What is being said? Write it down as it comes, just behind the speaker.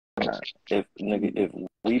if nigga, if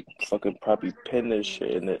we fucking probably pin this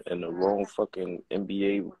shit in the wrong fucking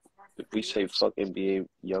NBA, if we say fuck NBA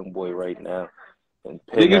YoungBoy right now and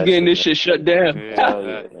pin Niggas that getting shit, this shit shut down. hell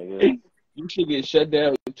yeah, nigga. You should get shut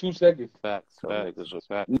down in 2 seconds. Facts.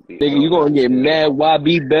 Nigga, you gonna get mad,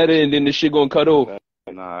 YB better, and then the shit gonna cut off.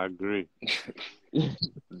 Nah, I agree.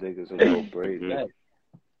 Niggas will go crazy.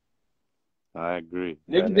 I agree.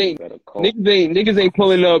 Niggas ain't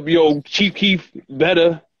pulling up, yo, Chief Keef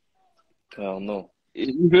better. Hell no.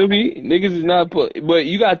 You feel me? Niggas is not but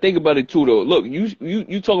you gotta think about it too though. Look,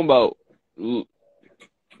 you talking about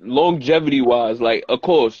longevity wise, like of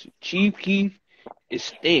course, Chief Keef is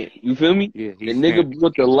stamped. You feel me? Yeah, the nigga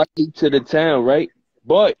brought the light to the town, right?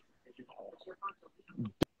 But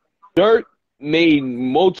Durk made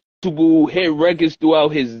multiple hit records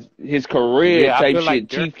throughout his career type shit. Like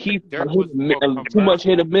Chief Keef Durk too much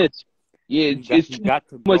hit or miss. Yeah, it's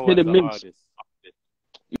too much hit or miss. Artist.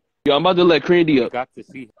 Yo, I'm about to let Crandy up. We got to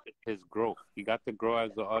see his growth. He got to grow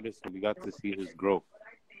as an artist, and we got to see his growth.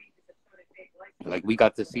 Like, we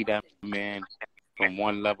got to see that man from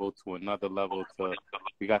one level to another level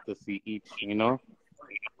we got to see each, you know?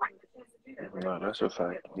 No, that's a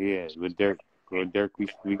fact. Yeah, with Durk,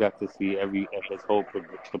 we got to see his whole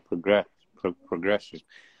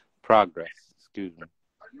progress, excuse me.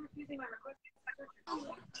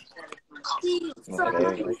 No,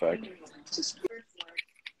 that is a fact.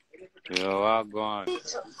 Yo, I'm gone.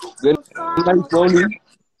 Good night, phony.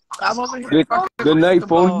 I'm over here. Good night,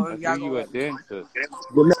 phony. I see you a dancer.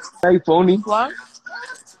 Good night, phony. What?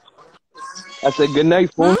 I said good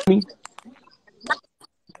night, phony.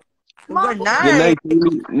 Good night. Good night,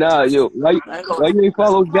 phony. Nah, yo, why you ain't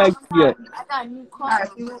follow Jack yet? I got a new car.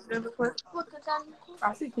 Can you go over there real quick?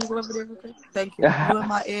 I see. Can you go over there real quick? Thank you. You in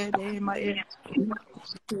my ear. They in my ear. You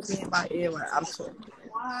in my ear when I'm talking.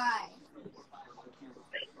 Why?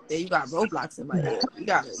 Yeah, you got roadblocks in my ear. You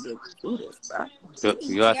gotta get through this, bro.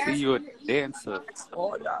 Yo, I see you a dancer.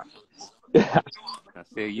 Oh, y'all. I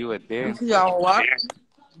say you a dancer. Y'all what?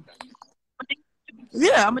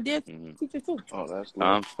 Yeah, I'm a dance teacher too. Oh, that's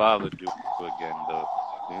I unfollowed you again, though.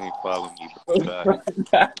 You ain't following me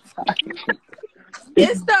back.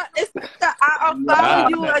 It's the I unfollowed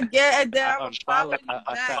you again and then I unfollowed you back.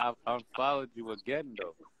 I unfollowed you again,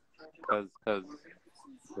 though.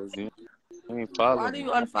 Cause you ain't following. Why do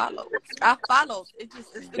you unfollow? I followed. It's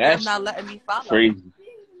just Instagram not letting me follow. Crazy.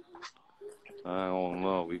 I don't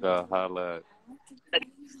know. We got to highlight.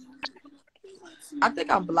 I think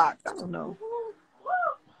I'm blocked. I don't know.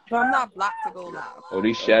 But I'm not blocked to go live. Oh,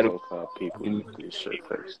 these shadow people. These shit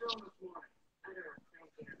face.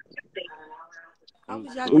 How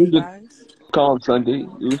was y'all day, guys? Calm Sunday. It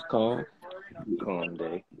was calm. Calm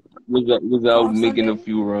day. Was out making a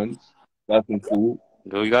few runs. Got some food.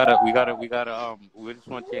 We gotta. We just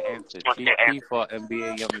want your answer. Chief Keef or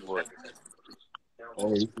NBA YoungBoy?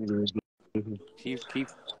 Chief Keef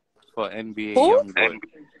for NBA YoungBoy.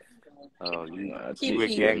 Oh, you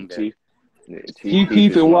with gang there. Chief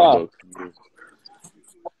Keef and why?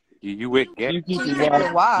 You with gang? Chief Keef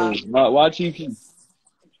and why? Why Chief Keef?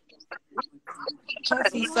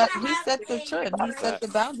 He set the trend. He set the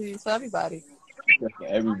boundaries for everybody. For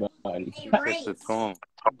everybody. He set the tone.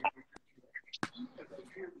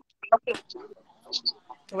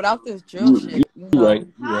 Without this drill shit, you know.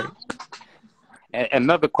 Right.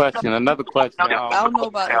 Another question. I don't know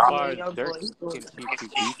about as far as Young Durk Boy. and Chief Keef,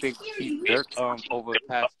 do you think Chief Durk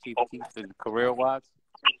overpassed Chief Keef in career-wise?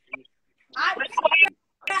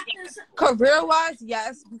 Career-wise,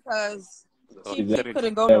 yes, because Chief Keef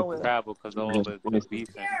couldn't go nowhere. Travel because of all the beef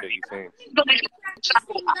and shit you saying.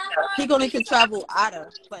 He only could travel out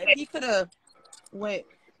of, but if he could have went,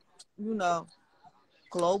 you know,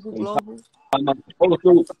 global.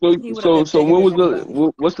 So when was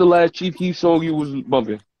what's the last Chief Keef song you was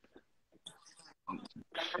bumping?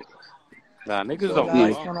 Nah, niggas don't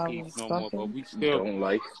like Keef no more, but we still don't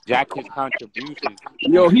like jack his contributions.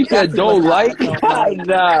 Yo, he said don't like.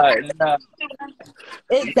 Nah.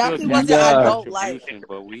 Exactly what I don't like.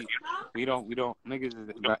 But we don't niggas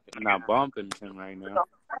is not bumping him right now.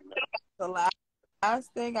 The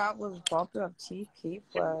last thing I was bumping of Chief Keef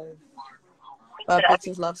was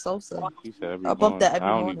Bitches Love Sosa. I bump that every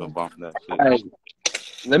morning. I don't even bump that shit. Hey,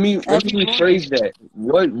 let me rephrase that.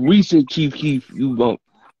 What recent Chief Keef you bumped?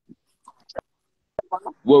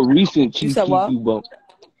 What recent Chief Keef you bumped?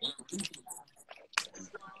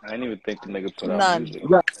 I didn't even think the nigga put out music.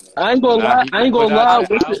 I ain't gonna lie.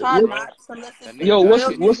 Yo,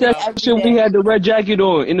 what's that shit we had the red jacket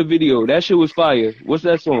on in the video? That shit was fire. What's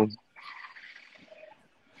that song?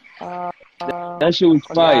 That shit was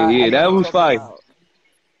fire. Yeah, that was fire.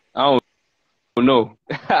 I don't no.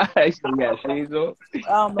 I still got shades on. I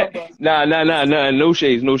don't know, bro. Nah. No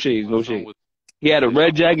shades. He had a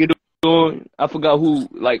red jacket on. I forgot who.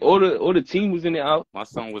 Like all the team was in the out. My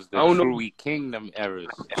son was the I don't know. Truey Kingdom eras.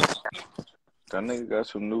 That nigga got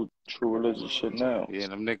some new True Religion shit now. Yeah,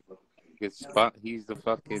 them niggas spot. He's the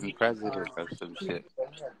fucking president or some shit.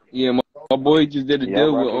 Yeah, my boy just did a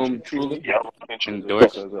deal with True.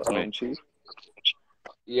 Endorsement.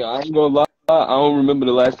 Yeah, I ain't gonna lie. I don't remember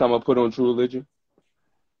the last time I put on True Religion.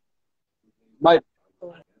 I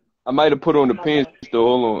might have put on the pants though.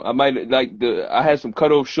 Hold on. I had some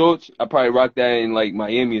cutoff shorts. I probably rocked that in like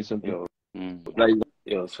Miami or something. Like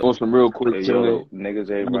on some real quick.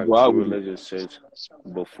 Niggas ain't rock True Religion since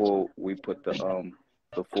before we put the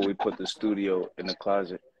studio in the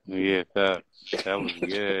closet. Yeah, that was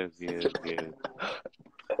years. Yeah,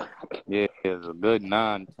 it was a good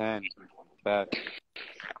 9, 10. Fact.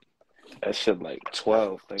 That shit like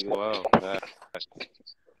 12. 12.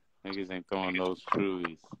 Niggas ain't throwing those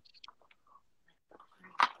truies.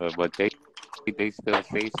 But they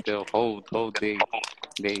still hold they, you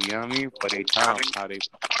know what I mean? For they time, how they.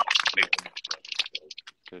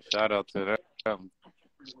 So shout out to them.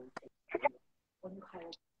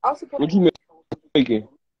 What you making?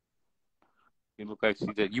 You look like she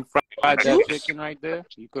did. You fried that chicken right there?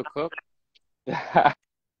 You could cook?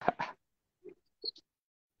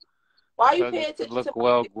 Why you paying attention? Look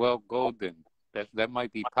well golden. That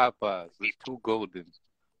might be Popeyes. It's too golden.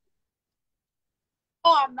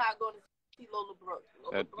 Oh, I'm not going to see Lola Brooke.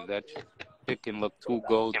 That chicken look too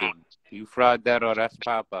golden. You fried that or that's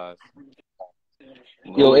Popeyes?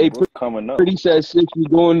 Yo, hey, pretty sad shit. You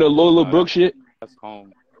doing the Lola Brooke shit? That's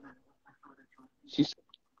home. She said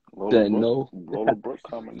no. Lola Brooke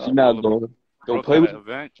coming up. She's not going. Don't play with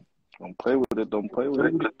it. Don't play with it. Don't play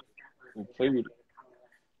with it.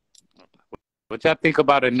 What y'all think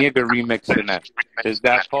about a nigga remixing that? Is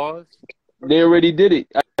that pause? They already did it.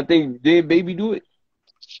 I think did Baby do it?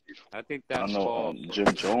 I think that's I know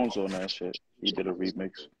Jim Jones on that shit. He did a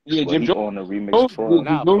remix. Yeah, Jim Jones on the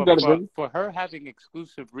remix for her having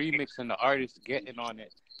exclusive remix and the artist getting on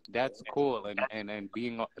it, that's cool. And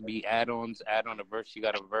be add-ons, add on a verse. You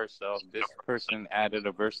got a verse of this person added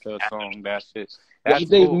a verse to a song. That shit. That's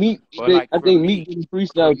cool. Meek did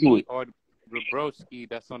freestyle to it. Or Broski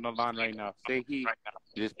that's on the line right now. Say he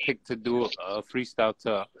just picked to do a freestyle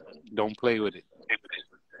to Don't Play With It.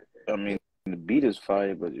 I mean, the beat is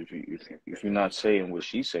fire, but if you're not saying what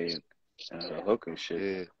she's saying, the hook and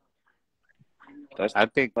shit, that's I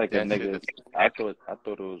think like a nigga. I thought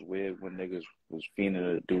it was weird when niggas was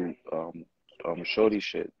fiending to do shorty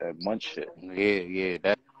shit, that munch shit. Yeah,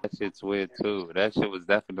 that shit's weird too. That shit was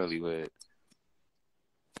definitely weird.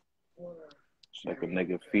 It's like a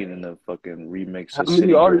nigga feeding a fucking remix. How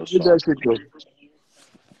many artists did that shit though?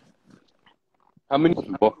 How many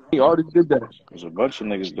artists did that? There's a bunch of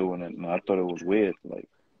niggas doing it, and I thought it was weird. Like,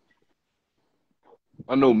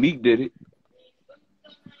 I know Meek did it.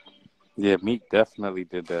 Yeah, Meek definitely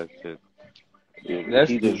did that shit. Yeah,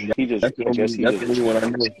 he just.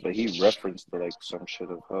 But he referenced to like some shit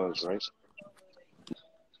of hers, right?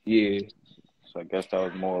 Yeah. So I guess that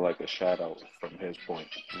was more like a shout out from his point.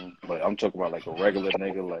 But I'm talking about like a regular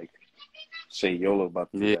nigga, like say YOLO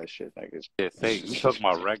about to do that shit, niggas. Yeah, you talking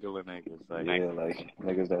about regular niggas, like like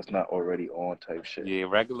niggas that's not already on type shit. Yeah,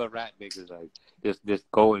 regular rap niggas like just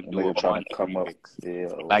go and do a munch remix. Yeah,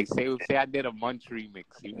 like say I did a munch remix.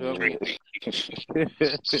 You feel me?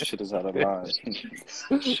 Shit is out of line.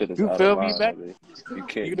 Shit is you out feel of me, line, man? Baby. You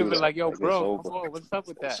can't. You'd have been like, yo, bro, what's up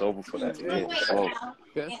with that? It's over for that. Yeah, it's slow.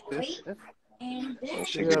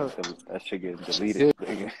 That shit get deleted.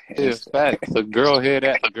 Yeah, facts. So girls hear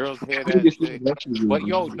that shit. But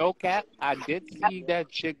yo, no cap, I did see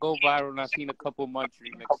that shit go viral, and I seen a couple munch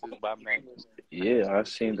remixes by men. Yeah, I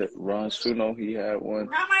seen that Ron Suno, he had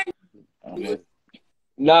one.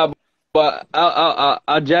 Nah, but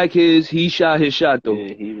I jack his. He shot his shot though.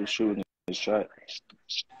 Yeah, he was shooting his shot.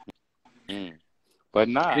 But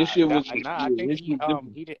nah, this shit was, I think he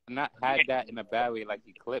did not had that in a bad way like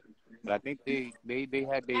he clipped. But I think they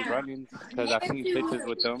had their run-ins because I seen pictures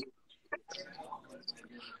with them.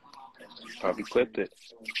 Probably clipped it.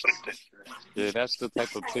 Yeah, that's the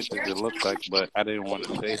type of pictures it looked like, but I didn't want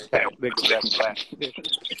to say that. Niggas that black.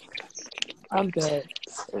 I'm dead.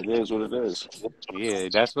 It is what it is. Yeah,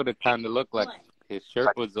 that's what it kind of looked like. His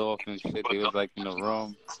shirt was off and shit. They was like in the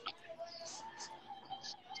room.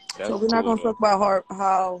 That's so we're not gonna talk about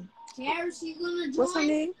how. What's her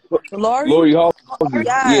name? Lori Harvey.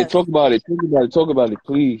 Yeah, talk about it. Talk about it,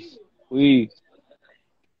 please.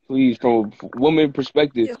 From a woman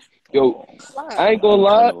perspective. Yo, I ain't gonna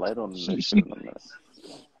lie.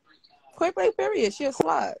 Point blank period. She a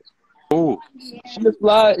slut. Who? She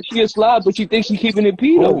a slide, but she thinks she keeping it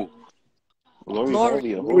P though. Lori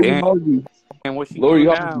Lori. Harvey. And what she Lori do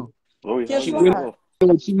Harvey. now? Lori She a Harvey. slut.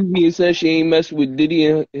 On TV and said she ain't messing with Diddy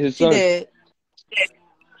and his She son. did.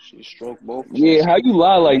 She stroked both of them. Yeah, how you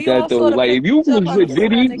lie like We that all though? saw the Like if you picture of was her with kissing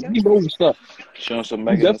Diddy, that nigga. you know stuff. She on some She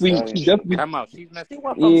Megan Thee definitely, Stallion shit. Come out. She's messing. She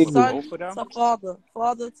went from yeah. son Both of them? to father.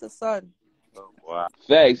 Father to son. Oh, wow.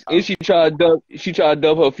 Facts. And she tried to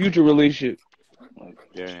dub her future relationship.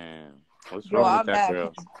 Damn. What's Yo, wrong with I'm that mad.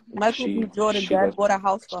 girl? Michael B. Jordan dad bought a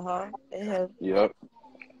house for her and him. Yep.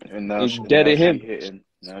 And now And she him. hitting.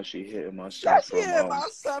 Now she hitting my son That from shit, my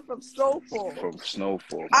son from Snowfall. From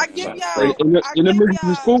Snowfall. I give y'all. And the niggas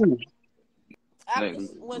was cool.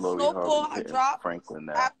 When Lori Snowfall Harvey dropped, Franklin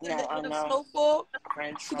now. after the end of Snowfall,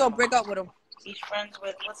 she gonna break up with him. He's friends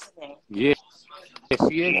with what's his name? Yeah,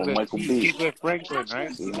 she is. Well, Michael B. She's with Franklin,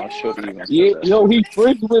 right? See, my shorty even Yeah, said that. yo, he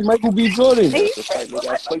friends with Michael B. Jordan. That's a fact. They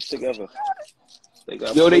got placed together. They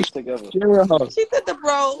got Yo, they placed together. sharing her. She did the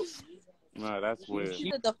bros. No, that's weird.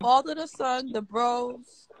 She did the father, the son, the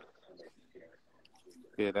bros.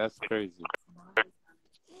 Yeah, that's crazy.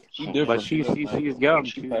 She But different. she's young.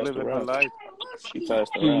 She's passed living her around. life. She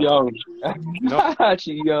passed She around. young. No.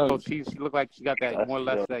 She young. She look like she got that more or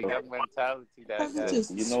less that young mentality that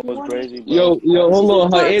You know what's crazy, bro? Yo, hold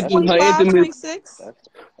on. Her anthem, 26.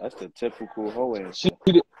 That's the typical hoe answer.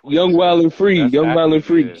 she young, wild, and free. That's Young, wild, and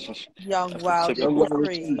free. accurate, Young, wild, typical- and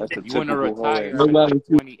free. That's the You want to typical hoe retire answer. Young, wild, at and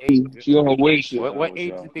free. 28. She on her way shit. What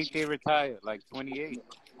age do you think they retire? Like 28?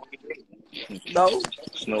 No.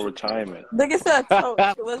 It's no retirement. Nigga said so.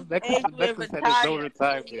 It was age when Becca said it's no retired.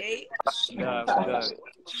 retirement. 28.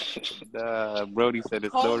 Brody said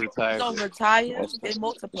it's no Don't retirement. retire, they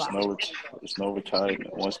multiply. It's no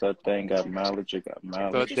retirement. Once that thing got mileage, it got So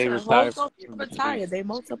mileage. they Hoes retire. don't retire, they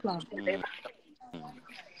multiply. Mm.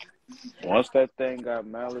 Once that thing got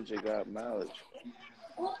mileage, it got mileage.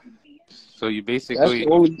 So you That's basically,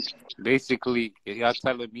 the only. y'all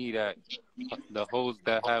telling me that the hoes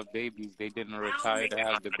that have babies, they didn't retire to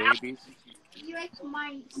have the babies.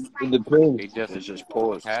 It depends. They It's just just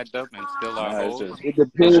paused. had them and still are Nah, it's hoes. just It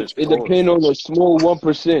depends. It depends on a small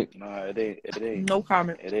 1%. nah. It ain't. No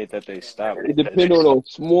comment. It ain't that they stopped. It depends on a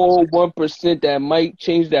small 1% that might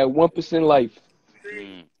change that 1% life.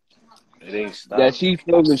 Mm. It ain't stopped. That she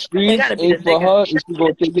feels the streets gotta be ain't the for nigga. her, and she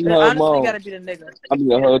gonna take it It her honestly mom. gotta be the nigga. I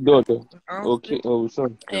mean, her daughter. Honestly, Okay. Oh,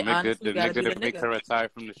 son. The it honestly gotta be nigga the to make her nigga. retire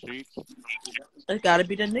from the streets. It gotta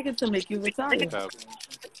be the nigga to make you retire.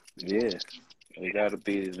 Yeah, it gotta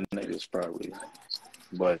be the niggas probably.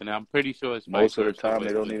 But And I'm pretty sure it's most of the vice versa time, with-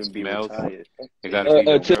 they don't with even be males. retired. It gotta be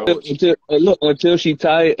the girls. Until she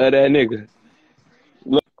tired of that nigga.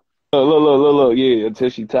 Look. Yeah, until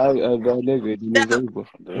she tired of that nigga, then it's over.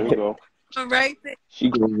 There we go. Right there. She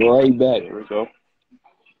goes right back. There we go.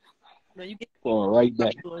 No, you get Going right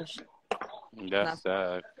back. That's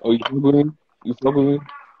sad. Oh, you fuck with me? You fuck with me?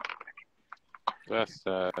 That's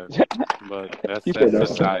sad. But that's He said that's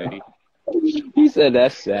society. He said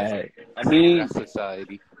that's sad. I mean, That's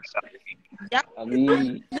society.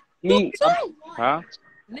 Huh?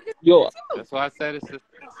 Yo. That's why I said it's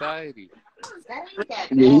society.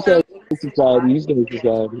 Yeah, he said society. He said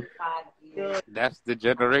society. That's the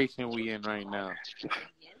generation we in right now.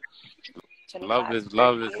 Love is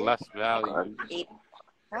less value.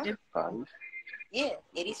 Yeah,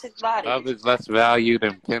 86 bodies. Love is less value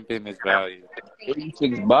than pimping is value.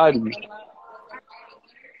 86 bodies.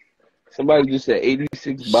 Somebody just said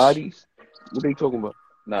 86 bodies. What are they talking about?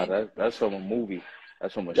 Nah, that's from a movie.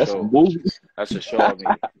 That's from a That's show. a movie. That's a show. I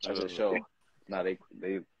mean, that's a show. Nah, they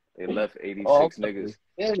left 86 niggas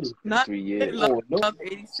Not 3 years. love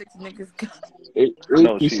 86 niggas.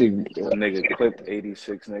 No, 86. a nigga clipped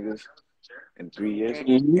 86 niggas in 3 years. 30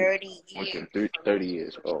 years. Within 30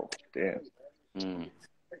 years. Oh, damn. Mm.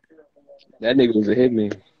 That nigga was a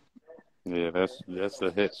hitman. Yeah, that's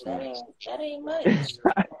a hit. Man. That ain't much. That's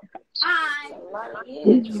a lot of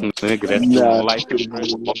years. Nigga, that's Nah. life in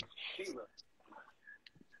prison.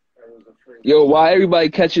 Yo, why everybody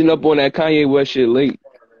catching up on that Kanye West shit late?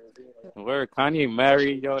 Where Kanye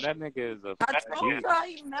married, yo, that nigga is a I told y'all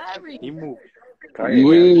he married. he moved.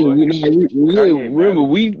 Remember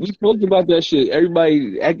we talked about that shit.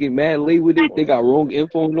 Everybody acting mad late with it. They got wrong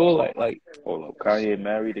info and all like. Hold up, Kanye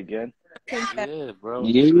married again? Yeah, bro.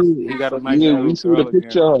 Yeah, He got a nice we little saw the girl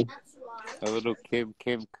picture. again. A little Kim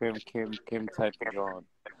type of girl.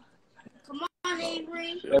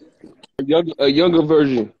 A younger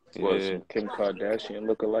version. Was Yeah. Kim Kardashian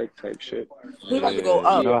look-alike type shit? He about to go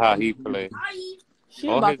up. You know how he play. She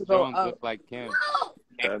All about his to go Jones up. look like Kim.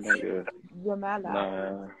 That nigga. You're mad at.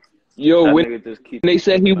 Nah. Yo, That when nigga just keep they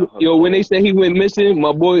said he, picking out her yo, when they clothes. said he went missing,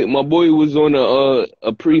 my boy was on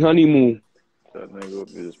a pre-honeymoon. That nigga would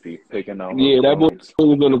just be picking out her Yeah, that boy clothes.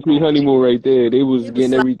 was on a pre-honeymoon right there. They was He was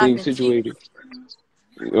getting everything slacking cheeks. situated.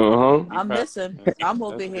 Uh-huh. I'm missing. I'm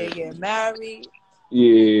over here getting married.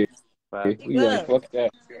 Yeah. Fact. We like, fuck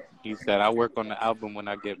that. He said, I work on the album when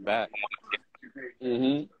I get back.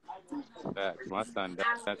 Mm-hmm. My son done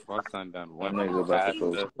That went nigga from about to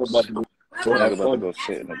go. pastor. That nigga about to go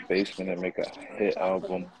sit in the basement and make a hit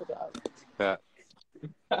album. Fact.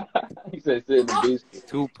 He said sit in the basement.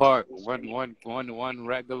 2-part. One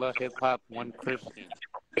regular hip hop, one Christian.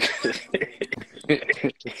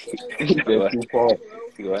 He said too far.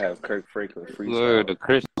 You gonna have Kirk Franklin Word, freestyle. the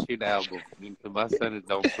Christian album. My son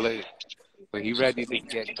don't play it. But he ready to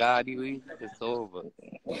get godly, it's over.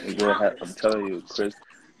 You gonna have, I'm telling you,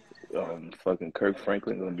 fucking Kirk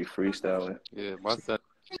Franklin gonna be freestyling. Yeah, my son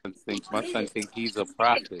think he's a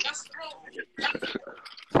prophet.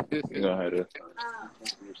 You gonna have to.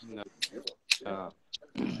 No.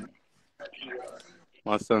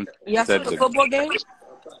 My son Y'all saw said the football game?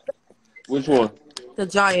 Which one? The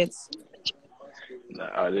Giants. Nah,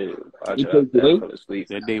 I did. I They played today? fell asleep.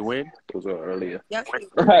 Did they win? It was on earlier. Yes.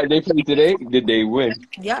 They played today? Did they win?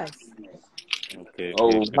 Yes. Okay,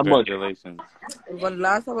 Oh, how much? congratulations. But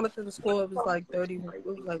last time I looked at the score, it was like 30. It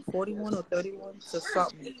was like 41 or 31 to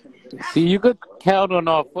something. See, you could count on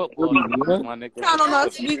our football, my nigga. Count on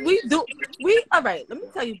us. We do. All right. Let me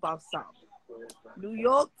tell you about something. New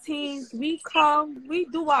York teams, we come, we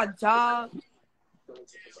do our job.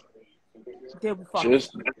 Then we fuck.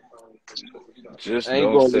 Just I ain't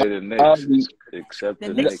don't gonna say the Knicks, except The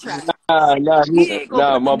the Knicks Knicks.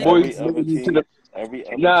 Nah, my boys Every other making team, it to the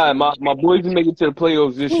my boys make it to the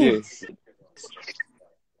playoffs this year.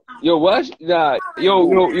 Yo, what? Nah,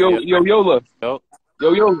 Yola.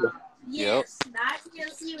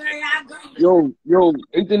 Yo,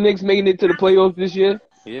 ain't the Knicks making it to the playoffs this year?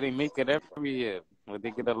 Yeah, they make it every year, but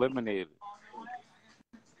they get eliminated.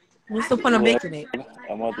 What's the point of making it?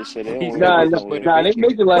 I'm about to say they Nah, they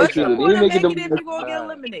make it last What's year. the They point ain't of making making them. it if you're going to get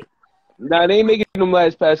eliminated? Nah, they ain't making them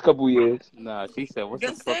last past couple years. Nah, she said, what's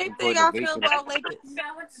The the same fucking thing point I of feel making about it? Lakers.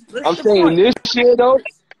 I'm What's the saying point? this year though,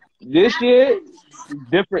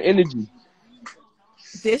 different energy.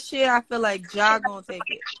 This year, I feel like Ja gonna take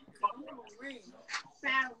it.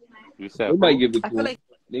 You They said might who? give it I to feel him. like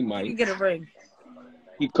They he might. can get a ring.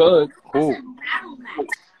 He could. Who?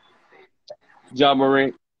 Ja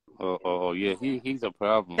Morant. Oh, yeah, he's a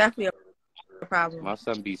problem. Definitely a problem. My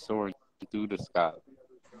son be soaring through the sky.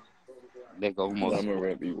 Nigga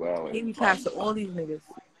almost. be wild. He be passing all these niggas.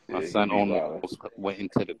 My son almost went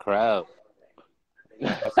into the crowd.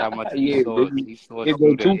 That's how much Yeah, he saw they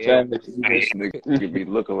go through too the air. fast. This nigga be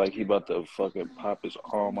looking like he about to fucking pop his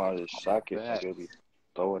arm out of his socket. Facts. Nigga be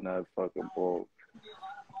throwing that fucking ball.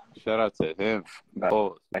 Shout out to him.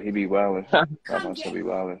 Nah, he be wildin'. My son be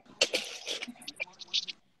wildin'.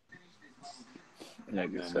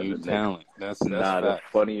 Nigga said New the talent. That's the fact.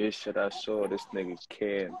 funniest shit I saw. This nigga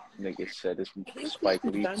said this Spike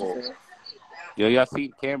Lee quote. Yo, y'all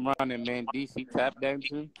see Camron and Mandisi tap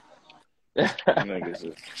dancing? Niggas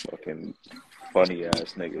is fucking funny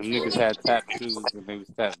ass niggas. Them niggas had tap shoes and they was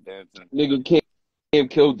tap dancing. Nigga Cam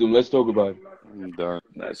killed them. Let's talk about it. I'm done.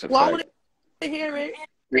 That's a Why fact. would they hear it?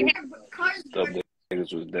 Some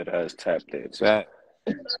niggas was dead ass tap dancing. Fact.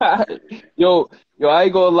 yo, I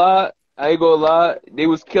ain't gonna lie. They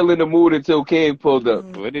was killing the mood until Cam pulled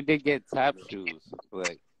up. Where did they get tap shoes?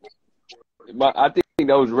 Like, I think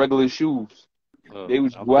that was regular shoes. They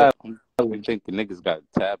was wild. I'm thinking niggas got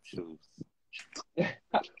tap shoes.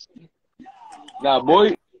 Nah,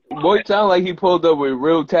 boy sound like he pulled up with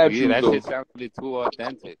real tap shoes. Yeah, that though. shit sounded too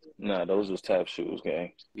authentic. Nah, those was tap shoes,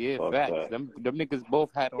 gang. Yeah, Fuck facts. that. Them niggas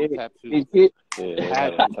both had on tap shoes. Yeah, they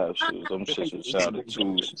had on tap shoes. Them shits was sounded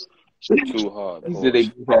too hard. He said they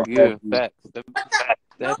had Yeah, tap shoes. facts.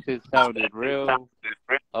 That shit sounded real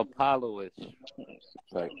Apollo-ish.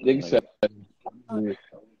 Like, Niggas said, yeah.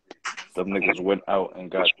 them niggas went out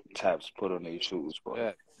and got taps put on their shoes,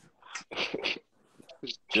 bro.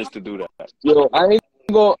 Just to do that. Yo, I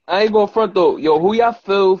ain't gonna front though. Yo, who y'all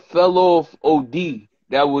fell off OD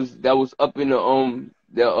that was up in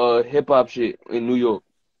the hip hop shit in New York?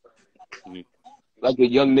 Like a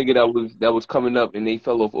young nigga that was coming up and they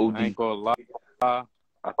fell off OD. I ain't gonna lie.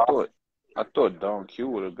 I thought Don Q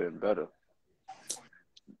would have been better.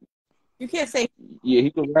 You can't say. Yeah,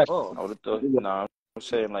 he can rap. I would have thought. Nah, I'm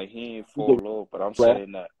saying like he ain't fall low, but I'm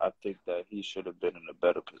saying that I think that he should have been in a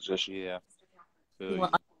better position. Yeah.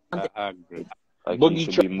 I agree. Like Boogie he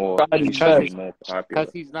should be more popular.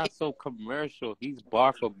 Because he's not so commercial. He's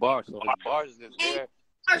bar for bar. So his bars is there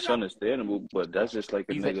It's understandable, but that's just like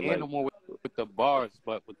a He's an nigga like. animal with the bars,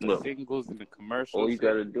 but with the Look, singles and the all commercials. you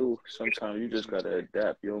gotta do, sometimes you just gotta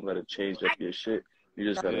adapt. You don't gotta change up your shit. You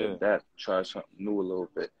just gotta adapt, try something new a little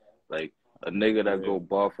bit. Like a nigga that go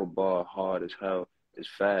bar for bar hard as hell is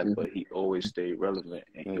fat, but he always stay relevant,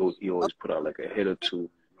 and he always put out like a hit or two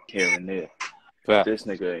here and there. This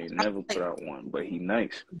nigga ain't never put out one, but he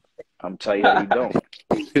nice. I'm telling you, he don't.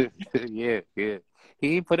 Yeah.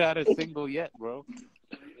 He ain't put out a single yet, bro.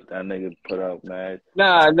 That nigga put out mad.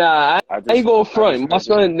 Nah, I ain't gonna front. My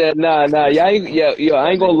son, nah, I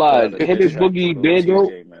ain't gonna lie. Him and Boogie Bando,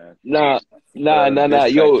 nah.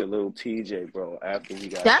 Yo, little TJ, bro, after he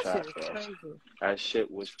got That shot, shit is bro. crazy. That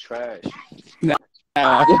shit was trash. Nah.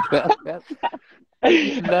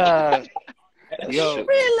 Yo,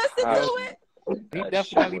 listen to it. He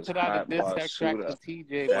definitely put out a diss track to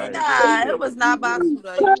TJ, man. Nah, it was not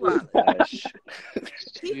Basuda. You wild.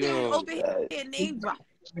 He was over here name drop.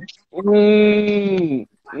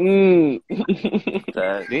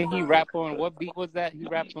 Then he rap on, what beat was that? He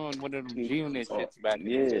rapped on one of them G-Unit shits back in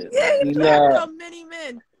the day. Yeah, he rapped on Many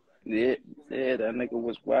Men. Yeah, that nigga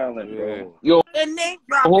was wildin', bro. Yo, and name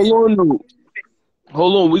drop.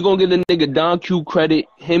 Hold on, we gonna get the nigga Don Q credit.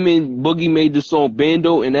 Him and Boogie made the song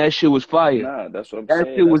Bando, and that shit was fire. Nah, that's what I'm saying.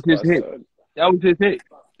 That shit was his hit. That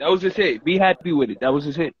was his hit. Be happy with it. That was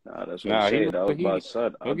his hit. Nah, that's what I'm saying. That was my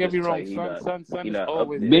son. Don't get me wrong, son is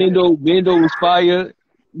always Bando was fire.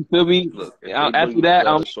 You feel me? Look, after that,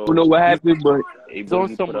 I don't know what happened, but he's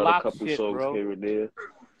on some lock shit, bro. Here and there.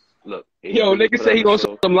 Look, yo, nigga say he on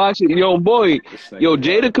some lock shit. Yo, boy,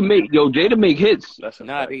 Jada make hits.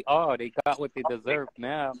 Nah, they are. They got what they deserve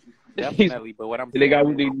now. Definitely, but what I'm saying, they got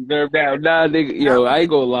what they deserve now. Nah, nigga, yo, I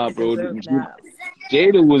ain't gonna lie, bro.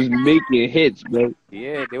 Jada was making hits, bro.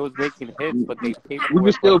 Yeah, they was making hits, but they paperwork. You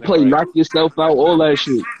can still play Knock Yourself Out, all that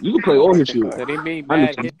shit. You can play all that shit. So they made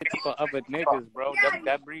mad hits for other niggas, bro.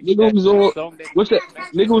 That brings nigga was on. What's that?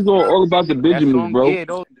 Nigga was on All About the Benjamins, bro. Yeah,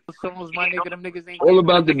 those songs, my nigga. Them niggas ain't All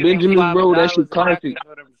About the Benjamins, bro. That shit classic.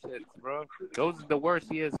 Bro. Those are the worst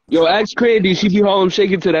years. Yo, ask Candy. She be Harlem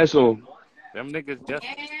shaking to that song. Them niggas just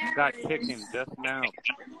got kicking just now.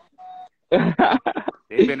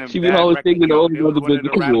 They've been in she be Harlem shaking to all the other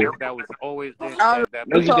rappers that was always in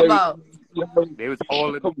they was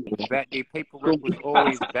all in that. Their paperwork was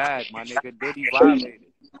always bad, my nigga. Diddy violated.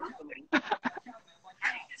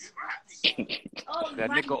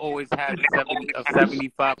 That nigga always had a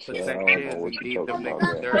 75% chance and gave them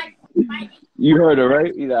niggas 30. You heard her,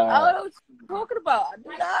 right? I don't know what you're talking about. I do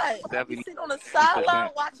not. You sit on the sideline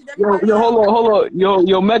watching everybody. Yo, hold on.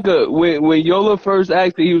 Yo, Mecca, when Yola first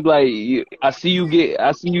asked her, he was like, I see you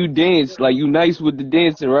dance, like you nice with the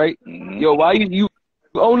dancing, right? Mm-hmm. Yo, why you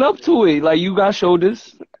own up to it? Like you got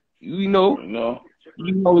shoulders, you know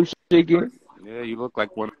I'm shaking. Yeah, you look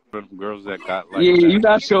like one of them girls that got like. Yeah, you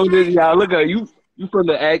got shoulders. Yeah, look at you. You from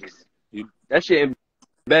the X. That shit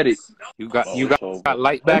embedded. You got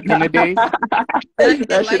light back in the day.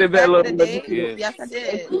 That shit embedded. Yeah. Yes, I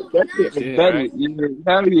did. That shit embedded. Right?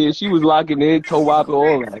 Hell yeah, she was locking in, toe whopping,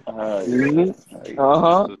 all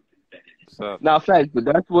that. Nah, facts, but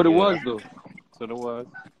that's what it was though. So it was.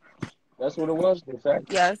 That's what it was, in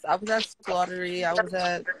fact. Yes, I was at Slaughtery. I was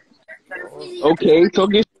at. Okay,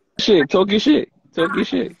 talk your shit. I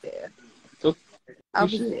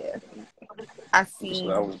was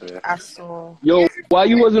there. I saw. Yo, why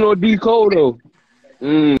you wasn't on D Code though?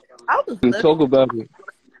 I was little. Talk about it.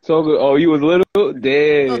 Oh, you was little?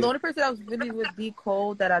 Damn. No, the only person that was really with D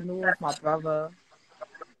Code that I knew was my brother.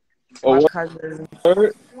 My cousin.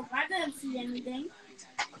 I didn't see anything.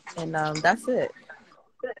 And that's it.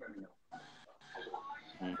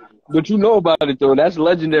 But you know about it though. That's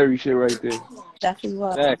legendary shit right there. Definitely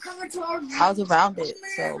was. I was around it,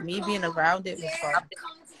 so me being around it was fun.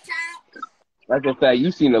 That's a fact.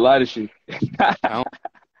 You seen a lot of shit. I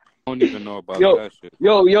don't even know about that shit.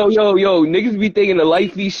 Yo. Niggas be thinking the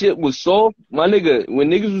life fee shit was soft. My nigga, when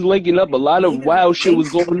niggas was linking up, a lot of wild shit was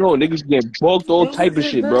going on. Niggas getting bugged, all type of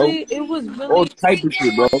shit, bro. It was really all type of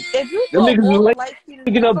shit, bro. If you them niggas was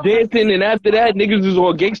linking up dancing, and after that, niggas was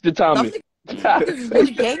on gangster timing.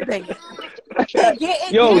 Really gangbanging.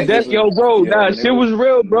 Bro. Nah, shit was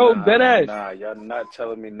real, bro. Deadass. Nah, y'all not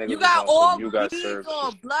telling me niggas. You got all beads served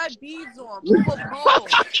on, blood beads on, football,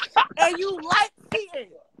 and you like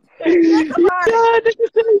it.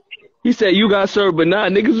 He said you got served, but nah,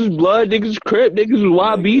 niggas was blood, niggas was crip, niggas was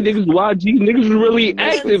YB, niggas was YG, niggas was really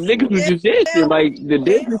active, niggas was just dancing. Like the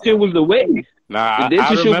dancing shit was the way. Nah,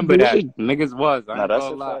 I remember that. Niggas was. Nah, that's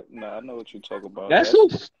a fact. Nah, I know what you talk about. That's a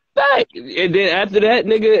fact. And then after that,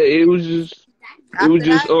 nigga, it was just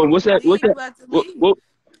what's that?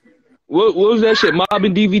 what was that shit? Mob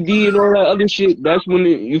and DVD and all that other shit. That's when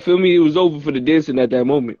you feel me. It was over for the dancing at that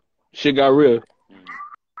moment. Shit got real.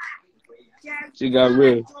 Shit got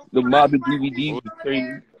real. The Mob and DVD was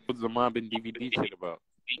crazy. What's the Mob and DVD shit about?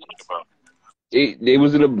 They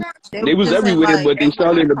was in the they was just in, everywhere, like, but they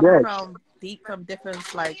started in the Bronx. From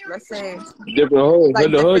different, like, let's say, Different hood, like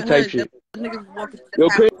hood to hood different type hoods. shit. Niggas walking to Yo,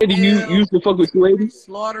 Capitol Crazy, you Hill, used to fuck with 280?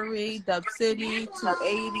 Slaughtery, Dub City,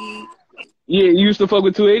 280. Yeah, you used to fuck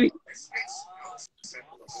with 280?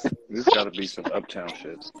 This gotta be some uptown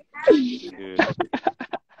shit. Yeah.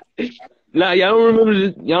 Nah, y'all don't remember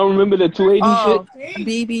the 280 shit?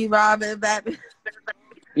 BB, Robin, Batman.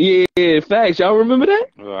 Yeah, facts. Y'all remember that?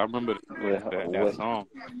 Well, I remember that song.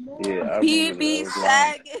 Yeah, I remember BB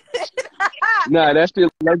that. Saget. Nah, that shit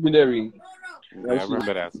legendary. Yeah, I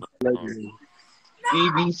remember that song. Legendary.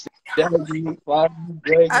 BB Saget, I couldn't sing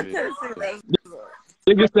that.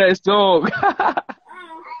 Nigga that song.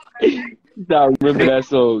 Nah, I remember that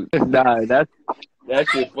song. Nah, that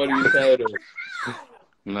shit funny as hell though.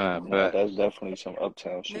 Nah, but that's definitely some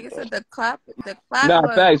uptown shit. Nigga Though. said the clap Nah,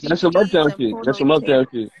 was facts. That's some uptown shit. That's some uptown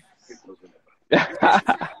shit.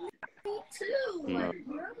 no,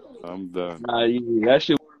 I'm done. Nah, yeah, that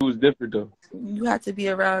shit was different though. You had to be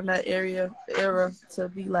around that era to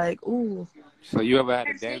be like, ooh. So you ever had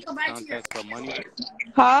a dance contest for money?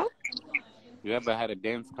 Huh? You ever had a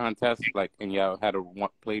dance contest, like, and y'all had to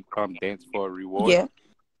play dance for a reward? Yeah.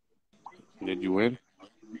 Did you win?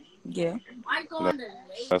 Yeah.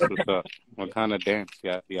 That's what's up. What kind of dance?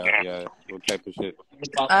 Yeah. What type of shit?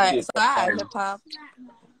 Alright, so I had hip hop.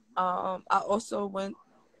 I also went to,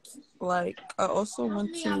 like, I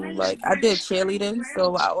did cheerleading,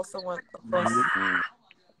 so I also went across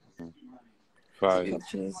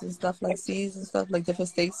countries and stuff, like seas and stuff, like different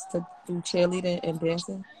states to do cheerleading and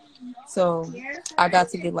dancing. So I got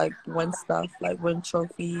to get, like, win stuff, like win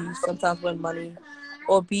trophies, sometimes win money,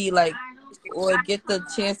 or get the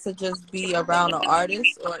chance to just be around an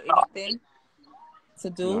artist or anything to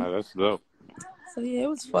do. Nah, that's dope. So yeah, it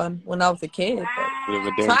was fun when I was a kid. You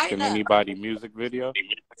ever danced in anybody music video?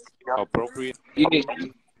 Appropriate? Yeah.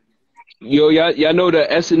 Yo, y'all know the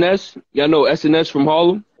SNS? Y'all know SNS from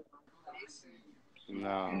Harlem?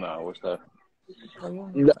 No, what's that?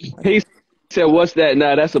 He said, "What's that?"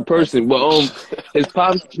 Nah, that's a person. But his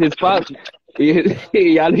pops. Yeah,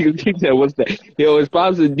 y'all niggas keep saying, "What's that?" Yo, his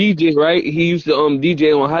pops is a DJ, right? He used to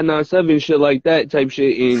DJ on Hot 97 shit like that type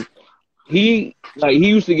shit, and he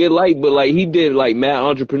used to get light, but like he did like mad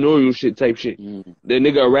entrepreneurial shit type shit. The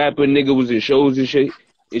nigga a rapper, nigga was in shows and shit,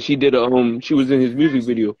 and she did she was in his music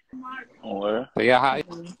video. So yeah, how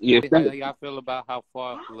y'all feel about how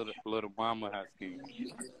far little Mama has came?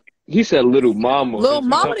 He said little mama. Little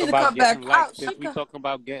Mama need to come back out. Since we talking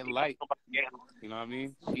about getting light, you know what I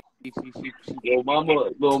mean?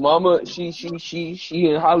 Little mama, she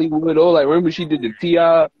in Hollywood. Oh, like remember she did the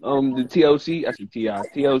the TLC. I said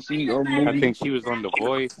TLC movie. I think she was on The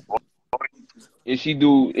Voice. And she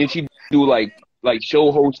do like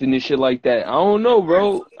show hosting and shit like that. I don't know,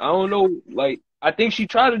 bro. I don't know. Like I think she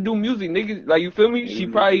tried to do music, niggas. Like you feel me? She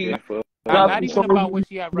probably. Not even about what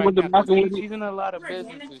she had right now. She's in a lot of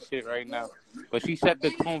business and shit right now. But she set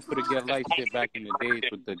the tone for the Get Light shit back in the days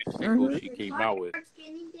with the single she came out with.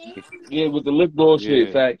 Yeah, with the lip gloss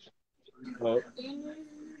shit, facts. And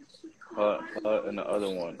the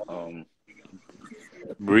other one,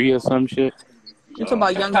 Bree or some shit. You talking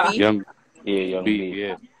about Young B? Young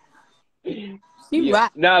B. Yeah. She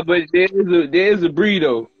rap. Nah, but there is a Bree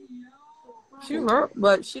though. She rap,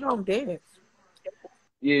 but she don't dance.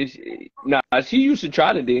 Yeah, she used to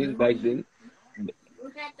try to dance back then.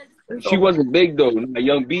 She wasn't big though.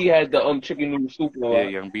 Young B had the chicken noodle soup. Yeah,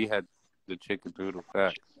 Young B had the chicken noodle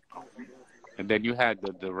facts. And then you had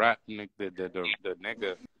the rap nigga, the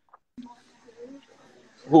nigga.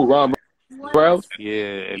 Who, Ron Browse?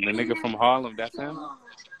 Yeah, and the nigga from Harlem, that's him?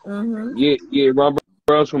 Yeah, Ron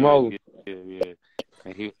Browse from Harlem. Yeah.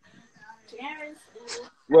 And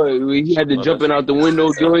he had the jumping out the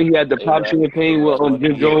window joint. He had the pop champagne with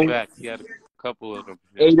Jim Jones. He had a couple of them.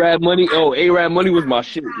 A-Rap Money. Oh, A-Rap Money was my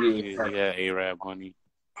shit. Yeah, A-Rap Money.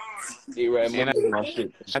 A-Rap Money was my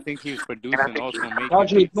shit. I think he was producing also making. Pop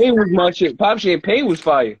Champagne was my shit. Pop Champagne was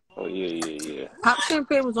fire. Oh yeah. Pop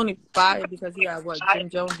Champagne was only fire because he had Jim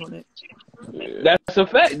Jones on it. Yeah. That's a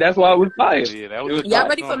fact. That's why it was fire. Yeah, that was. Y'all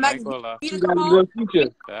ready for Max B to come home?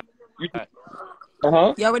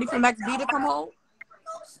 Y'all ready for Max B to come home?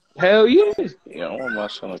 Hell yeah. Yeah, I want my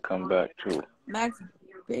son to come back too. Max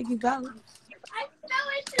Biggie Valley.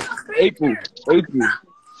 April.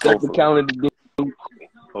 Set the calendar.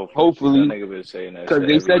 Hopefully. That nigga been saying that. Because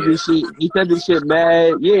they said this shit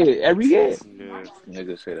mad, every year. Yeah.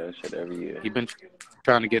 Niggas say that shit every year. He been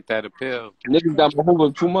trying to get that appeal. Niggas got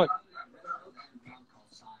Mahomes too much.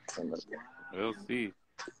 We'll see.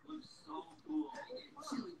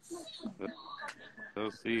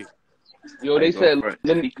 We'll see. Yo, they said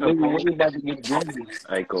he come home. about to get Brandi.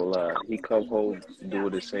 I ain't gonna lie. He come home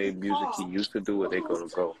doing the same music he used to do, and they gonna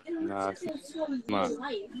go. Nah, it's not.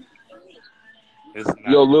 It's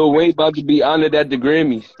not. Yo, Lil Wayne about to be honored at the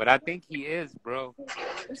Grammys. But I think he is, bro.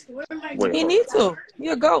 Wait, He needs to.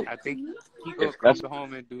 He'll go. I think he gonna come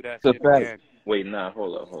home and do that shit fact. again. Wait, nah,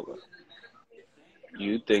 hold up.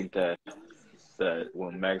 You think that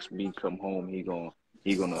when Max B come home, he gonna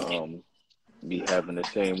be having the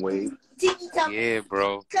same wave? Yeah,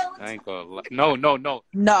 bro. I ain't gonna lie. No. I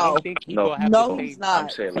No. don't think he gonna have No, the same he's not. I'm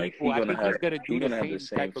saying like people. he gonna I think he's gonna do have the the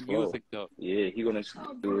same type of flow. music though. Yeah, he gonna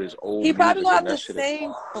do his old. He probably music, gonna and have that the shit is-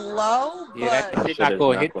 same flow, Yeah, but that shit not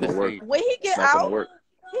gonna hit the work. same. when he get Not gonna out, work.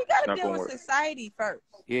 he gotta Not deal gonna with work. society first.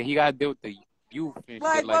 Yeah, he gotta deal with the youth and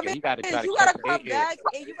Like, shit my like that. man, He gotta try to you catch gotta come their ear. back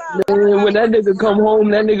and you gotta learn Man, how when to that nigga come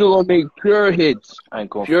home, that nigga gonna make pure hits. I ain't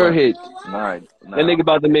gonna Pure front. hits. Nah. That nigga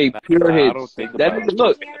about to make pure Nah, I hits. don't think That about nigga, it.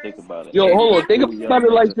 look. Think about it. Yo, hold on. Think Who about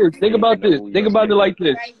it like this. Think about this. Think about it like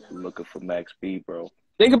this. Looking for Max B, bro.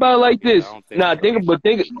 Think about it like Yeah, I this. don't think Nah,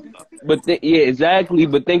 so. yeah, exactly.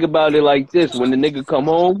 But think about it like this. When the nigga come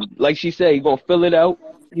home, like she said, he gonna fill it out.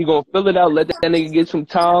 He gonna fill it out. Let that nigga get some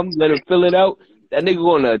time. Let him fill it out. That nigga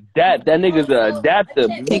gonna adapt. That nigga's an adapter.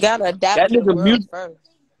 He gotta adapt That to the nigga world first.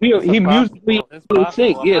 he musically It's in sync.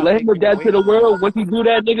 possible. I'm Yeah, not let him taking adapt away to the from world. it. Once he do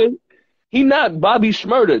that, nigga, he not Bobby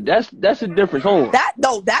Shmurda. That's a difference. Hold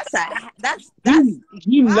on. That's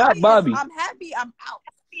He not Bobby. I'm happy I'm out.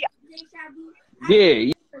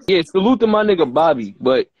 Yeah. Salute to my nigga Bobby,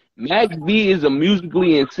 but Max B is a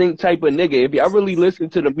musically in sync type of nigga. If y'all really listen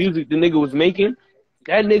to the music the nigga was making,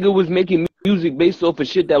 that nigga was making music based off of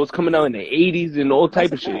shit that was coming out in the 80s and all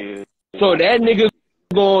type of shit. So that nigga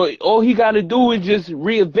all he gotta do is just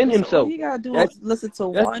reinvent himself. All he gotta do is listen to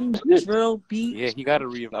one drill beat. Yeah, he gotta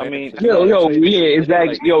reinvent. I mean,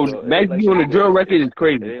 Exactly. Yo, Max B on the drill record is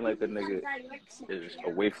crazy. It ain't like the nigga is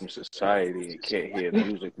away from society and can't hear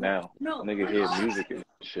music now. Nigga hear music and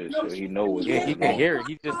shit, so he know what's Yeah, going he can on. hear it.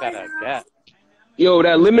 He just gotta adapt. Yo,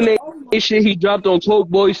 that Lemonade shit he dropped on Coke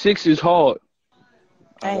Boy 6 is hard.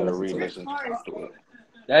 I gotta re-listen to it.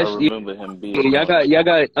 That's, I remember him being. y'all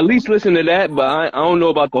got at least listen to that, but I don't know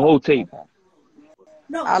about the whole tape.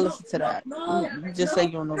 I'll listen to that. You just say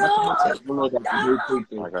you don't know about the whole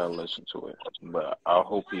tape. I gotta listen to it, but I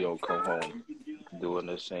hope he don't come home doing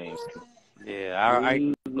the same. Yeah, I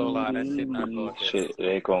ain't gonna lie, that shit not gonna hit. Shit, it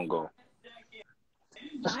ain't gonna go.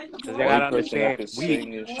 Cause they gotta understand,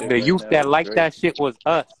 the right youth now that is like Drake. that shit was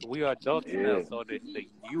us. We are adults now, Yeah. so the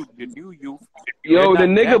new youth. Yo, the they're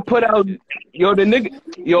not nigga jacking put that out. shit.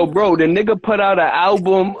 The nigga put out an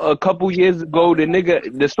album a couple years ago.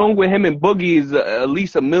 The song with him and Boogie is at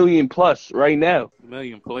least 1 million plus right now.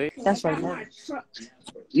 Million plays. That's right now.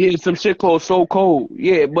 Yeah, some shit called So Cold.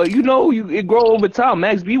 Yeah, but it grow over time.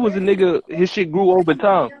 Max B was a nigga. His shit grew over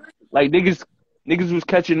time. Like niggas was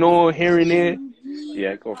catching on here and there.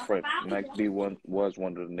 Yeah, go front. Max B was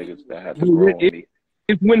one of the niggas that had to grow on me.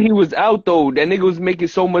 It's when he was out though, that nigga was making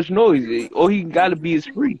so much noise. All he gotta be is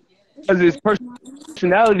free, because his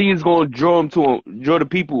personality is gonna draw the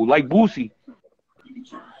people like Boosie.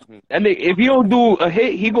 And if he don't do a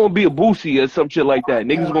hit, he gonna be a Boosie or some shit like that.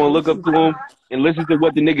 Niggas gonna look up to him and listen to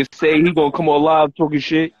what the niggas say. He gonna come on live talking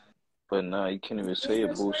shit. But nah, you can't even say a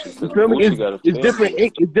Boosie. You feel me? It's different.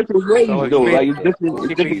 It's different ways So though. Like it's different. you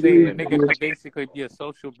It's can different say the ways. nigga could basically be a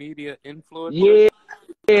social media influencer.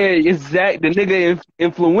 Yeah, exact. The nigga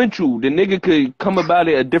influential. The nigga could come about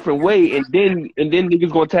it a different way, and then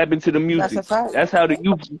niggas gonna tap into the music. That's a fact. That's how the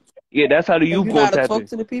youth. Yeah, that's how the If youth you know how gonna to tap talk in.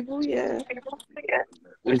 to the people, yeah.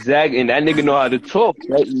 Exactly, and that nigga know how to talk.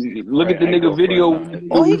 Right? Look at the nigga video.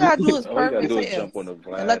 All he gotta do is All you gotta perfect do is him jump on the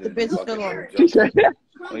Vlad and let the bitch fucking fill on him.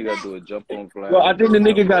 All you gotta do is jump on Vlad. Well, I think the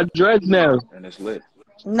nigga got dreads now. And it's lit.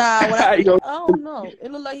 Nah, I Yo. don't know.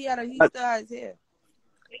 It look like he still has his hair.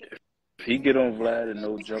 If he get on Vlad and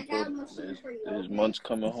no jumper, his months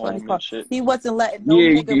coming home and shit. He wasn't letting no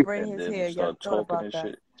Yeah, nigga braid and his then hair. Y'all start thought talking about and that.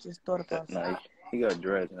 shit. Just thought about that. Nah, he got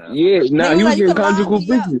dreads now. Yeah, nah, he was You getting can line conjugal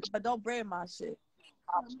me up, visits. but don't braid my shit.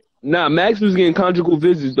 Nah, Max was getting conjugal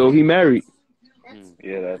visits though. He married.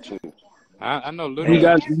 Yeah, that too. I know Lil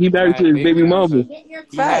He married to his baby mama.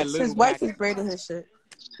 Facts. His wife is braiding his shit.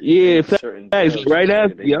 Yeah, Certain facts. jails, Right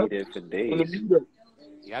after, they yeah. be there for days.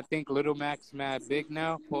 Yeah, I think Little Max mad big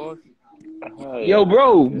now. Pause. Yo,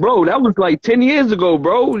 bro, that was like 10 years ago,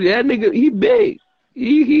 bro. That nigga, he big.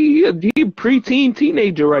 He preteen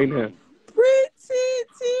teenager right now. Preteen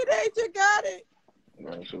teenager got it.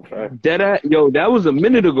 That's a fact. Yo, that was a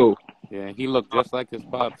minute ago. Yeah, he looked just like his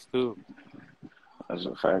pops too. That's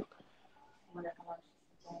a fact.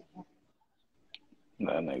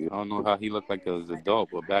 That nigga. I don't know how he looked like as an adult,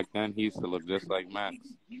 but back then he used to look just like Max.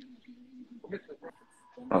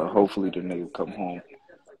 Hopefully the nigga come home.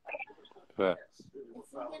 Facts.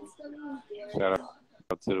 Shout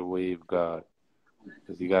out to the Wave God,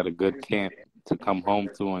 because he got a good camp to come home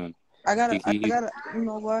to, and you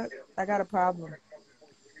know what? I got a problem.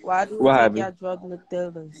 Why do What it take happened? y'all drug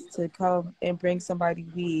dealers to come and bring somebody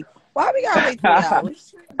weed? Why we gotta wait 3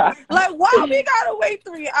 hours? Like, why we gotta wait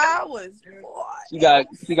 3 hours? Boy. She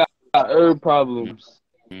got herb problems.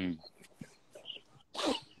 I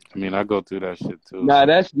mean, I go through that shit too. Nah,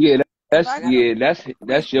 that's your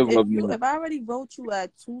government. If I already wrote you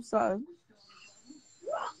at 2 something,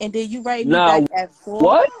 and then you write me Nah, back at 4.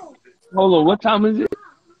 what? Hold on, what time is it?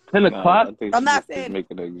 10 o'clock? I'm not saying make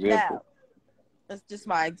an example. Now. That's just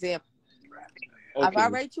my example. Okay. If I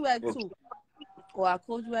rate you at 2, or I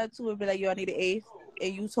called you at 2 and be like, yo, I need an 8th,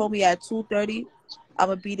 and you told me at 2:30, I'm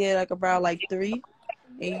gonna be there like around like 3,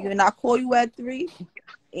 and I call you at 3,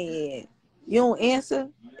 and you don't answer,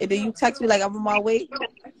 and then you text me like I'm on my way,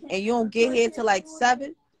 and you don't get here till like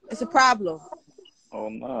 7, it's a problem. Oh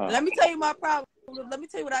no. Let me tell you my problem. Let me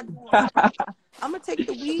tell you what I do. I'm gonna take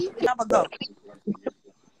the weed and I'm gonna go.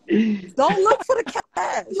 Don't look for the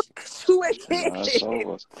cash. You ain't getting it.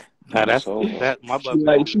 Nah, that's that. My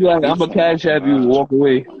brother. She like, I'm a cash app you, walk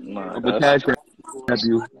away. Nah, I'm a cash app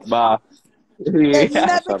you, bye. Yeah.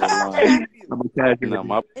 Never cash app you. I'm a cash app No,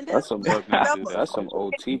 my that's some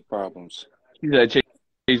OT problems. You gotta change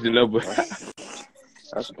the number.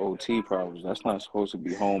 That's OT problems. That's not supposed to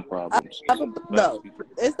be home problems. No,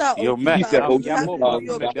 it's not Yo, OT Matt, problems. y'all bought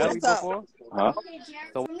from the deli before? Huh?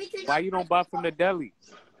 So why you don't buy from the deli?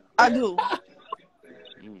 I do.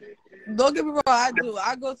 Don't get me wrong, I do.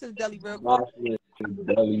 I go to the deli real quick.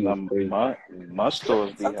 My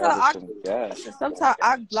stores be having some gas. Sometimes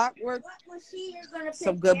I block work.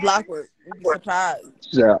 Some good block work. You'd be surprised.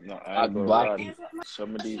 Yeah, no, I ain't gonna lie.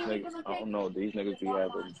 Some of these niggas, I don't know. These niggas be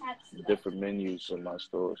having different menus in my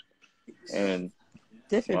stores, and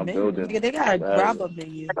different my menus. building. They got a grabber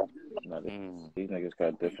menu. These niggas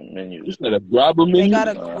got different menus. You said a grabber menu? They got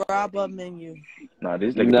a grabber menu. Nah,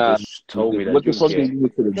 these niggas just told me that what the fuck is you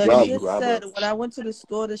to the grabber? Shit said, when I went to the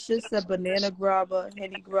store, the shit said banana grabber,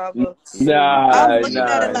 Henny grabber. Nah, I'm looking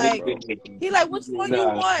at it like, he like, which one you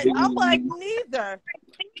want? I'm like, neither.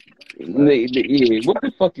 Yeah, what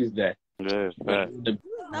the fuck is that? Yeah, But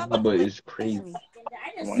it's crazy.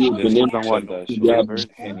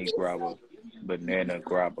 Henny grabber, banana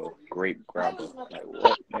grabber, grape grabber. Like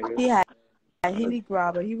what, nigga? He had Henny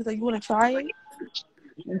grabber. He was like, you want to try it?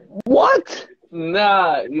 What?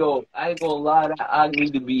 Nah, yo, I ain't gonna lie. I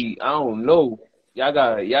need to be. I don't know. Y'all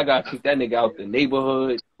gotta kick that nigga out the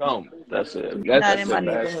neighborhood. That's it. Not in my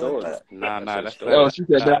neighborhood. Nah, that's yo. She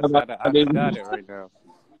said I got it right now.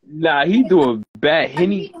 Nah, he doing bad.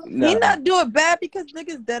 Henny. Nah. He not doing bad because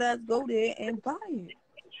niggas dead ass go there and buy it.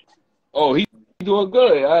 Oh, he doing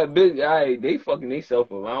good. They fucking themselves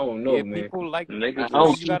up. I don't know, man. People like niggas.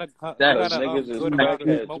 You gotta good amount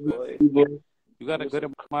of smokers. You got a good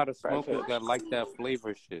amount of smokers that like that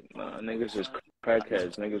flavor shit. Nah, niggas is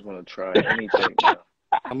crackheads. Niggas want to try anything.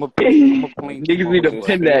 I'm a plain niggas need to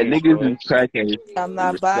pin that. Niggas is crackheads. I'm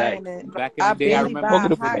not buying it. Back in the day, I remember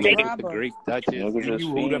the Grape Duchess. You knew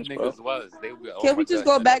who them niggas was. They were, Can we just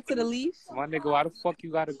go back to the leaf? My nigga, why the fuck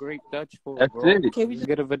you got a Grape Dutch for, That's bro? it. Can we just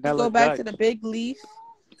get a vanilla go back Dutch? to the big leaf?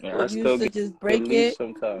 Yeah, I still get just break it,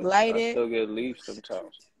 sometimes. light I it. still get leaf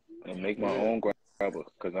sometimes and make my own grabber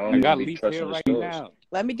because I I don't got be leaf trusting here the right stores. now.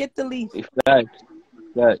 Let me get the leaf.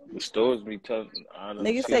 The stores be telling.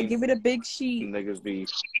 Niggas say, give me the big sheet. Niggas be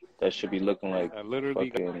that should be looking like I literally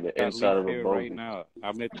fucking got the inside of a here boat. right now.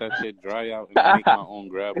 I let that shit dry out and make my own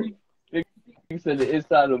grabber. You said the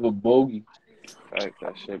inside of a bogey. Right,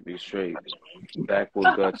 that shit be straight.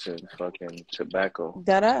 Backwood guts and fucking tobacco.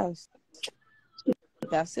 That ass.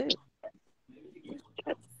 That's it.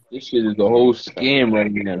 This shit is a whole scam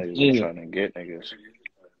right now. Niggas trying to get niggas.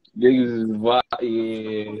 Niggas is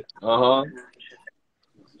yeah.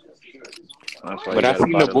 But I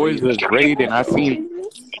seen the boys was raiding. I seen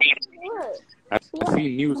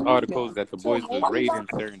news articles that the boys was raiding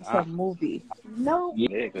certain It's a movie. No.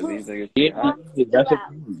 Yeah, because these niggas. Y'all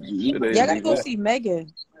gotta go see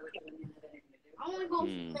Megan. Oh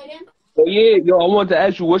yeah, yo, I want to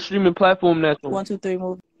ask you what streaming platform that's on. 123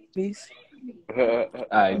 movies.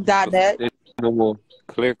 Alright. .net. Say no more.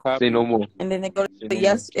 Clear copy. Say no more. And then they go to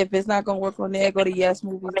yes. If it's not gonna work on there, go to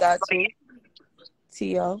yesmovies.to.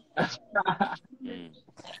 T.O.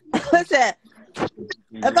 What's that?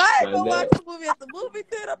 If I ain't gonna watch the movie at the movie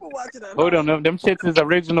theater, I'm gonna watch it at Hold home. on, them shits is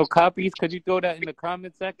original copies. Could you throw that in the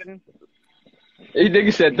comment section? These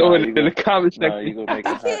niggas said throw it in the comment Nah, section. you gonna make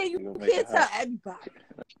it hot. You can't tell everybody.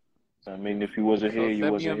 I mean, if you wasn't here, you send me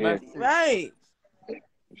a wasn't here. message. Right.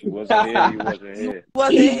 If you wasn't here, you wasn't here.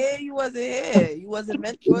 You wasn't here. You wasn't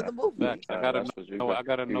meant for the movie. Facts. I gotta That's what you know. got. I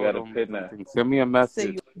gotta You know gotta them. pin that. Send me a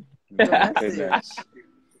message. Your message.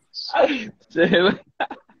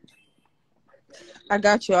 I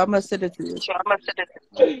got you. I'm gonna send it to you.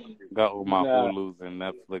 Got all my Hulus and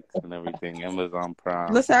Netflix and everything. Amazon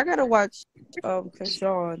Prime. Listen, I gotta watch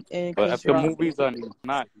Krishan and But if the Krishan. movies are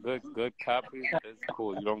not good copies, it's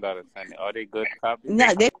cool. You don't gotta send it. Are they good copies?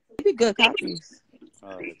 Nah, they be good copies.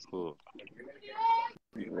 Oh, that's cool.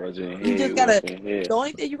 You wasn't You here. just You gotta. wasn't here. The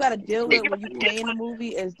only thing you gotta deal with when you playing the movie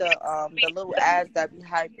is the little ads that be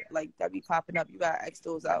that be popping up. You gotta X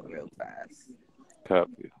those out real fast.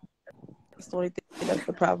 Copy. That's the only thing. That's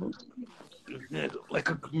the problem. Like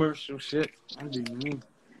a commercial shit. What do you mean?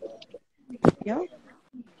 Yep.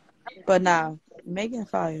 But nah, Megan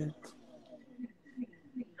fire.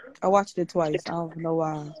 I watched it twice. I don't know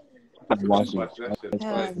why. I watched it.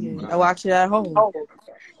 Hell yeah. I watched it at home.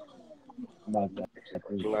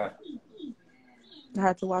 I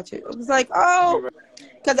had to watch it. It was like, oh,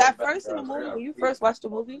 because at first in the movie, when you first watch the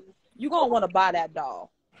movie, you gonna want to buy that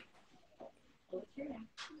doll.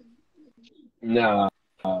 Nah.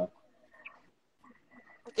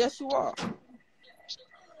 Yes, you are.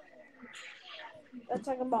 We're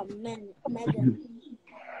talking about Megan.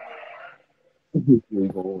 We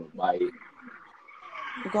gonna buy it.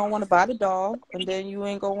 You're gonna want to buy the doll, and then you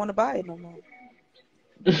ain't gonna want to buy it no more.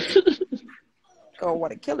 Gonna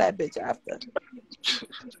want to kill that bitch after.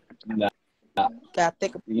 Nah. Gotta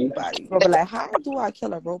think about it. You're gonna be like, how do I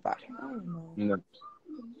kill a robot? I don't know. No.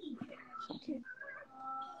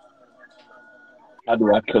 How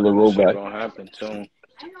do I kill a Shit robot? gonna happen soon.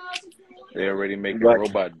 They already making Right.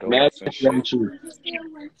 robot dogs and shit.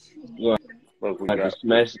 Yeah. Look,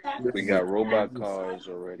 we got robot cars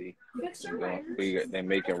already. They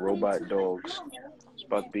making robot dogs. It's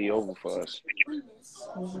about to be over for us.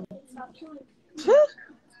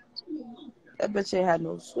 That bitch ain't had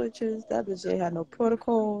no switches. That bitch ain't had no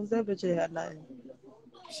protocols. That bitch ain't had nothing.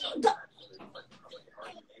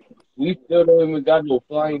 We still don't even got no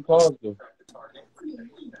flying cars though.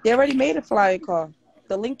 They already made a flying car.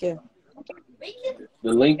 The Lincoln.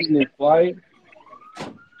 The Lincoln is flying.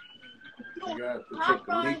 You got to take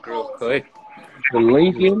a leak real quick. The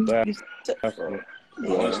Lincoln.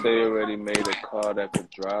 Once they already made a car that could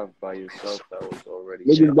drive by yourself, that was already.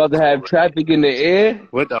 Niggas about to have traffic in the air.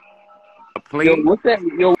 With a Yo, plane? what's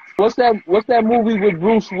that movie with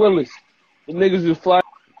Bruce Willis? The niggas is flying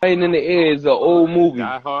in the air. It's an old movie.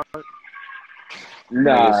 Die Hard?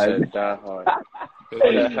 Nah, said Die Hard.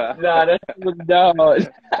 Nah, that's what Die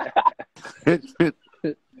Hard.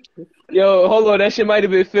 Yo, hold on, that shit might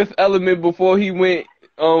have been Fifth Element before he went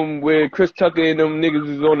where Chris Tucker and them niggas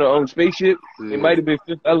is on the spaceship. It might have been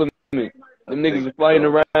Fifth Element. Them niggas are flying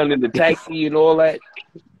around in the taxi and all that.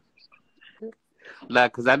 Nah,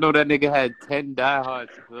 cause I know that nigga had 10 Die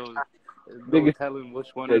Hards. So Nigga tell him which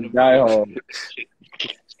one of them. Die Hard.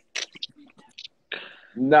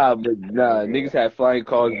 Nah, niggas had flying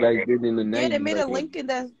cars back then in the 90s. Yeah, they made a Lincoln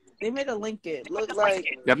they made a Lincoln. Look like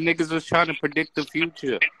them niggas was trying to predict the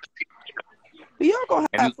future. we all gonna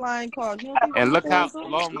have flying cars. You don't think And look how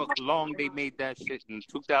long they made that shit in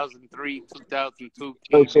 2003, 2002.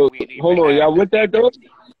 Oh, so hold on, y'all with that though?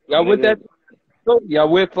 Y'all with that? Y'all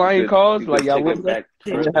with flying cars? Like y'all with that?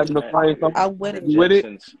 Having a flying car? I'm with it. You with it?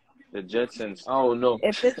 The Jetsons. I don't know.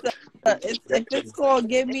 If it's gonna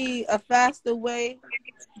give me a faster way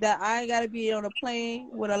that I ain't gotta be on a plane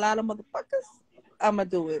with a lot of motherfuckers, I'ma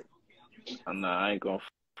do it. Nah, I ain't gonna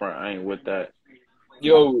front. I ain't with that.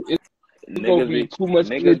 Yo, it's gonna be too much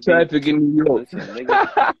air traffic in New York. Listen,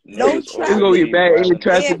 No It's gonna be bad air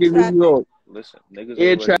traffic in New York. Listen, niggas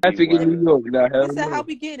Air traffic in New York. Nah, hell Listen, no. how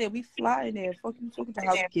we getting there? We flying there. Fuck you talking about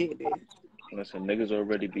how we getting there. Listen, niggas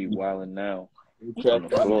already be wilding now on the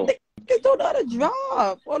Traffic. floor. Niggas don't know how to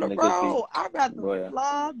drive on the Niggas road. I'd rather Oh, yeah.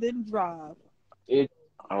 fly than drive.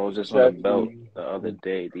 I was just on the belt the other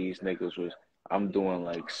day. These niggas was, I'm doing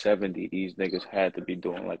like 70. These niggas had to be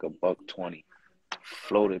doing like $120.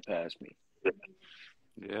 Floated past me.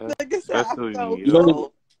 Yeah. Niggas said, Especially I in New felt York.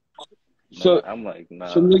 cold. So I'm like, nah.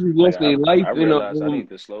 so niggas lost their life I in a realized I need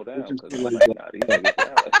to slow down because I'm like, nah, these niggas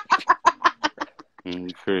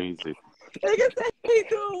wild. Crazy. Niggas said he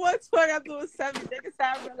doing 120, I'm doing 70. Niggas said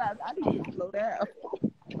I realized I need to slow down.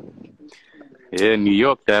 Yeah, New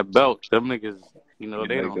York, that belt, them niggas You know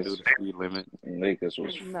they don't do the speed limit. Niggas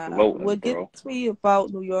was Nah, floating, what bro. gets me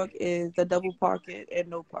about New York is the double parking and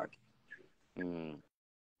no parking.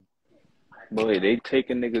 Boy, they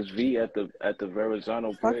taking niggas V at the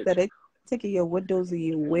Verrazano Fuck Bridge. that, they taking your windows and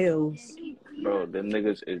your wheels. Bro, them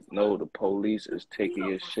niggas is the police is taking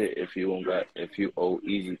your shit if you owe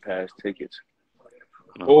Easy Pass tickets.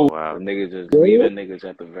 Oh wow. The niggas is leaving niggas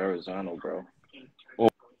at the Verrazano, bro.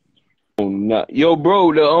 Oh, nah. Yo,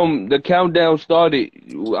 bro, the countdown started.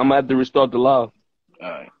 I'm gonna have to restart the live.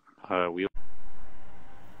 All right. We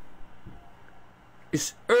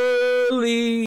It's early.